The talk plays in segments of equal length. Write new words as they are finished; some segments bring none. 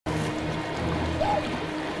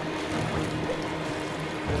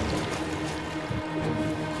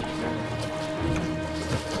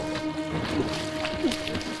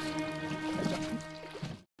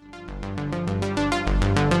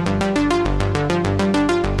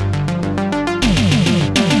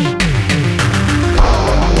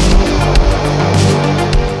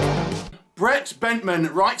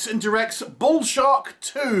Bentman writes and directs Bull Shark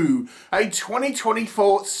 2, a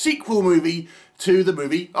 2024 sequel movie to the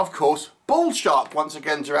movie, of course, Bull Shark, once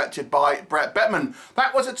again directed by Brett Bentman.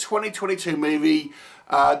 That was a 2022 movie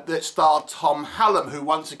that starred Thom, who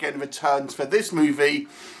once again returns for this movie.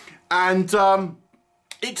 And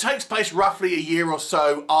it takes place roughly a year or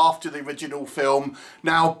so after the original film.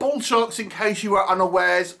 Now, bull sharks, in case you are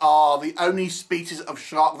unawares, are the only species of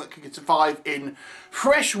shark that can survive in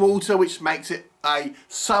fresh water, which makes it a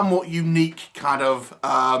somewhat unique kind of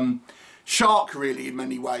shark, really, in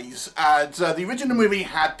many ways. And the original movie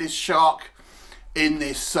had this shark in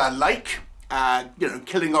this lake, you know,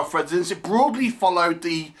 killing off residents. It broadly followed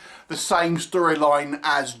the same storyline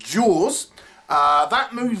as Jaws.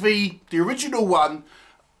 That movie, the original one,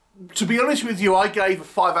 to be honest with you, I gave a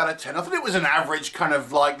 5 out of 10. I thought it was an average kind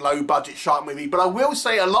of like low budget shark movie, but I will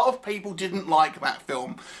say a lot of people didn't like that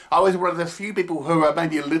film. I was one of the few people who are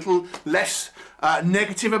maybe a little less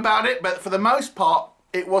negative about it, but for the most part,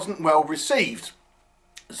 it wasn't well received.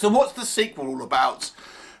 So what's the sequel all about?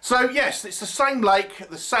 So yes, it's the same lake,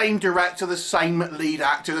 the same director, the same lead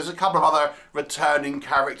actor. There's a couple of other returning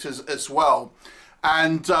characters as well.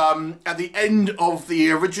 And at the end of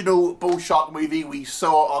the original Bull Shark movie, we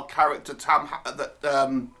saw our character Thom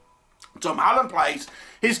Hallum plays.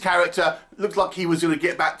 His character looked like he was going to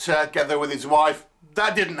get back together with his wife.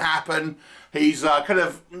 That didn't happen. He's kind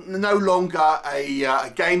of no longer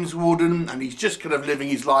a games warden, and he's just kind of living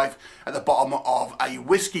his life at the bottom of a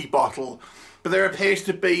whiskey bottle. But there appears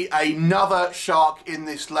to be another shark in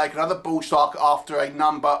this lake, another bull shark, after a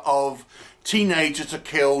number of teenagers are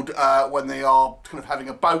killed when they are kind of having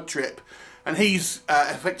a boat trip, and he's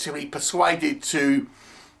effectively persuaded to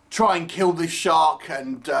try and kill this shark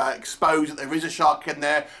and expose that there is a shark in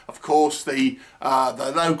there. Of course, the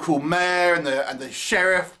local mayor and the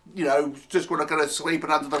sheriff, you know, just want to kind of sweep it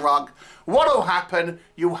under the rug. What'll happen?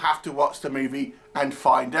 You'll have to watch the movie and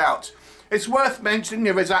find out. It's worth mentioning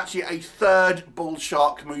there is actually a third bull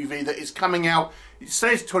shark movie that is coming out. It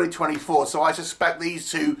says 2024, so I suspect these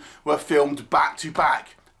two were filmed back to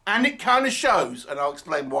back. And it kind of shows, and I'll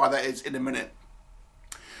explain why that is in a minute.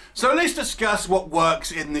 So let's discuss what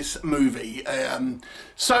works in this movie.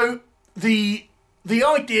 So the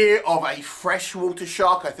idea of a freshwater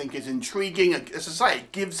shark, I think, is intriguing. As I say,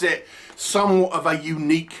 it gives it somewhat of a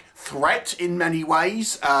unique threat in many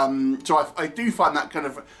ways. So I do find that kind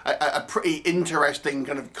of a pretty interesting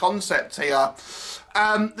kind of concept here.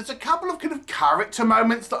 There's a couple of kind of character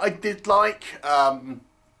moments that I did like. Thom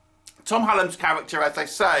Hallum's character, as I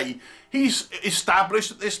say, he's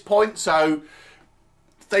established at this point, so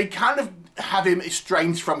they kind of have him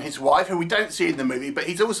estranged from his wife, who we don't see in the movie, but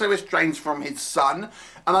he's also estranged from his son.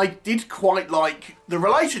 And I did quite like the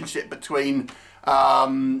relationship between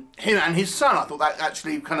him and his son. I thought that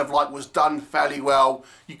actually kind of like was done fairly well.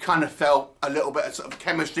 You kind of felt a little bit of sort of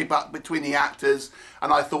chemistry between the actors,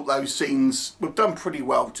 and I thought those scenes were done pretty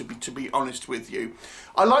well, to be honest with you.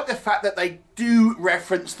 I like the fact that they do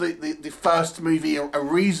reference the first movie a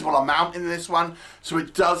reasonable amount in this one, so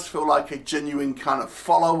it does feel like a genuine kind of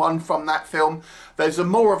follow-on from that film. There's a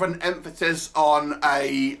more of an emphasis on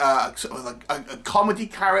a sort of a comedy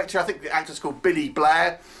character. I think the actor's called Billy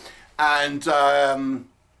Blair. And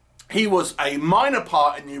he was a minor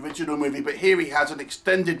part in the original movie, but here he has an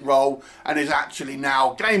extended role and is actually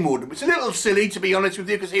now game warden. It's a little silly, to be honest with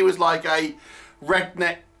you, because he was like a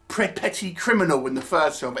redneck petty criminal in the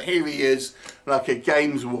first film, but here he is like a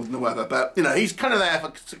games warden or whatever. But, you know, he's kind of there for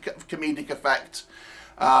comedic effect.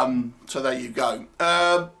 So there you go.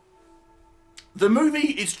 The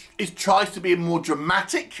movie tries to be more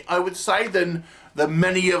dramatic, I would say, than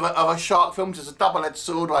many of a shark films. It's a double-edged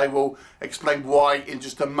sword. I will explain why in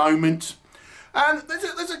just a moment. And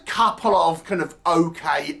there's a couple of kind of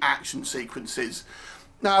okay action sequences.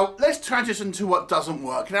 Now, let's transition to what doesn't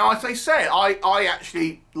work. Now, as I say, I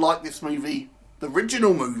actually like this movie, the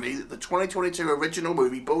original movie, the 2022 original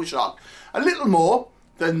movie, Bull Shark, a little more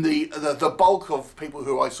than the bulk of people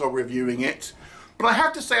who I saw reviewing it. But I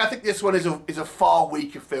have to say, I think this one is a far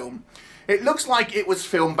weaker film. It looks like it was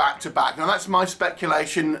filmed back to back. Now, that's my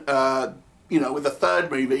speculation, you know, with the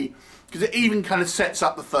third movie, because it even kind of sets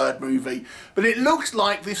up the third movie. But it looks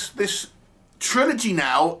like this trilogy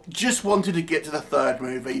now just wanted to get to the third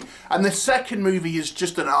movie, and the second movie is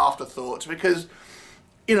just an afterthought, because,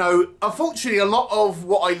 you know, unfortunately, a lot of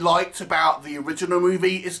what I liked about the original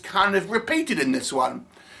movie is kind of repeated in this one.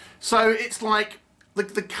 So it's like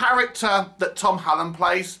the character that Thom Hallum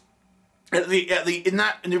plays in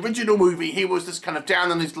the original movie, he was this kind of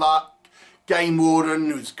down on his luck game warden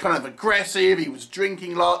who was kind of aggressive. He was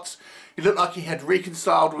drinking lots. He looked like he had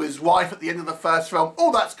reconciled with his wife at the end of the first film.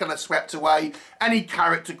 All that's kind of swept away. Any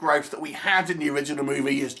character growth that we had in the original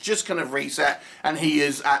movie is just kind of reset, and he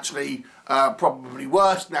is actually probably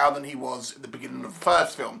worse now than he was at the beginning of the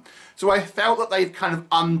first film. So I felt that they've kind of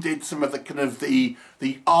undid some of the kind of the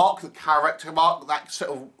arc, the character arc that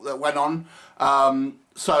sort of that went on.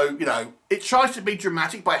 So, you know, it tries to be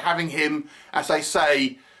dramatic by having him, as they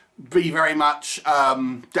say, be very much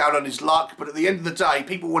down on his luck, but at the end of the day,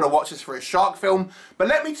 people want to watch this for a shark film. But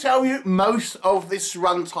let me tell you, most of this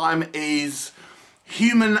runtime is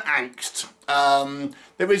human angst.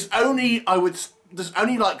 There's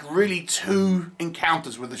only like really 2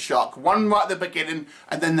 encounters with the shark. One right at the beginning,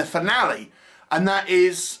 and then the finale. And that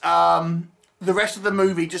is the rest of the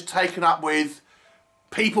movie just taken up with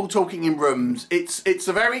people talking in rooms. It's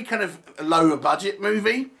a very kind of lower budget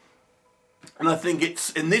movie. And I think it's,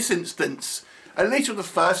 in this instance, at least with the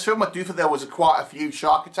first film, I do think there was quite a few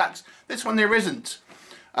shark attacks. This one there isn't.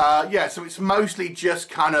 Yeah, so it's mostly just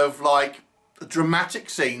kind of like dramatic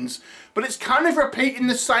scenes, but it's kind of repeating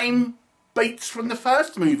the same beats from the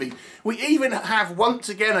first movie. We even have, once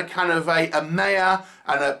again, a kind of a mayor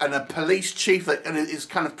and a police chief that is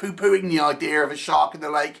kind of poo-pooing the idea of a shark in the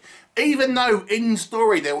lake, even though in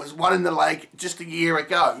story there was one in the lake just a year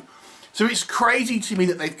ago. So it's crazy to me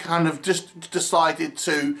that they've kind of just decided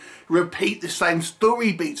to repeat the same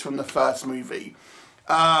story beats from the first movie,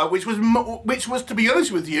 which was, to be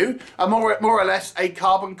honest with you, more or less a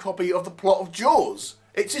carbon copy of the plot of Jaws.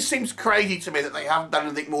 It just seems crazy to me that they haven't done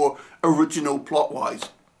anything more original plot-wise.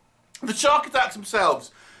 The shark attacks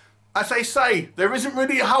themselves, as they say, there isn't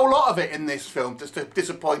really a whole lot of it in this film, just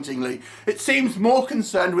disappointingly. It seems more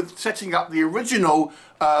concerned with setting up the original,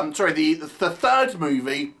 the third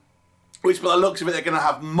movie, which by the looks of it, they're going to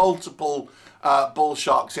have multiple bull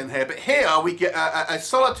sharks in here. But here we get a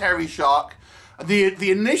solitary shark.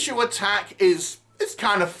 The initial attack is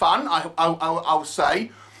kind of fun, I'll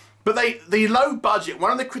say. But the low budget,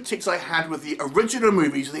 one of the critiques I had with the original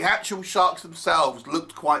movies, the actual sharks themselves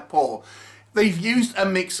looked quite poor. They've used a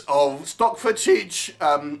mix of stock footage,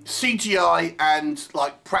 CGI, and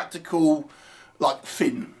like practical like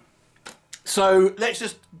fin. So let's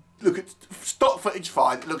just look at stock footage.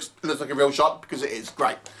 Fine, it looks like a real shark because it is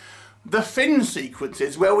great. The fin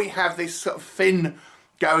sequences where we have this sort of fin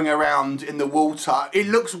going around in the water, it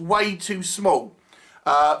looks way too small.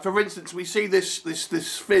 For instance, we see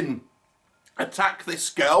this fin attack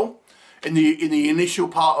this girl in the initial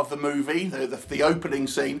part of the movie, the opening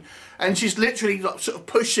scene, and she's literally like, sort of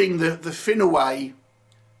pushing the fin away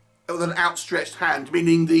with an outstretched hand,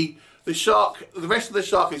 meaning the rest of the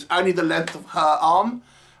shark is only the length of her arm.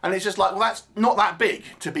 And it's just like, well, that's not that big,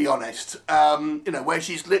 to be honest. You know, where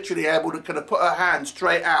she's literally able to kind of put her hand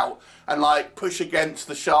straight out and like push against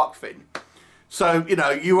the shark fin. So, you know,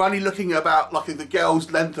 you're only looking at about like the girl's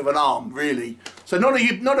length of an arm, really. So not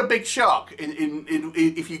a big shark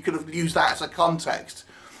if you could have used that as a context.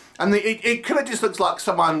 And it kind of just looks like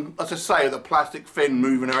someone, as I say, with a plastic fin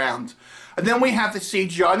moving around. And then we have the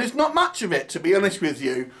CGI, and there's not much of it, to be honest with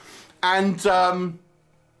you. And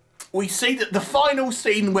we see that the final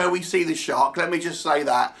scene where we see the shark, let me just say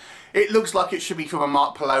that, it looks like it should be from a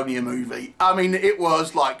Mark Polonia movie. I mean, it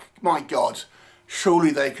was like, my God,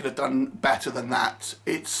 surely they could have done better than that.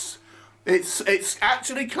 It's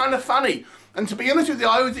actually kind of funny. And to be honest with you,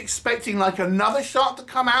 I was expecting like another shark to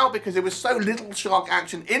come out because there was so little shark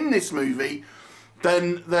action in this movie,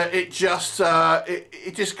 then that it just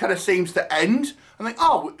kind of seems to end. I'm like,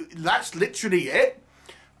 oh, that's literally it.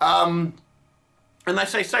 And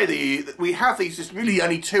as I say, we have these just really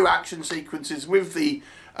only 2 action sequences with the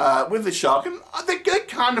shark, and they're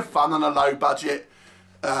kind of fun on a low budget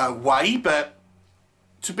way. But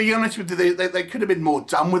to be honest with you, they could have been more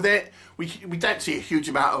done with it. We don't see a huge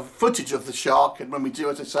amount of footage of the shark, and when we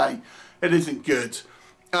do, as I say, it isn't good.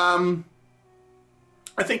 I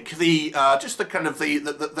think the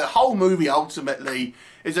whole movie ultimately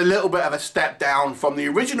is a little bit of a step down from the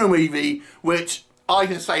original movie, which I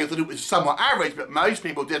can say that it was somewhat average, but most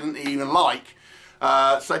people didn't even like.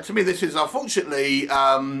 So to me, this is unfortunately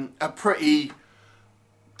a pretty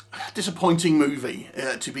disappointing movie,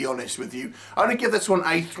 to be honest with you. I'm going to give this one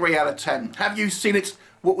a 3 out of 10. Have you seen it?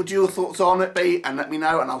 What would your thoughts on it be? And let me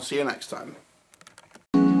know, and I'll see you next time.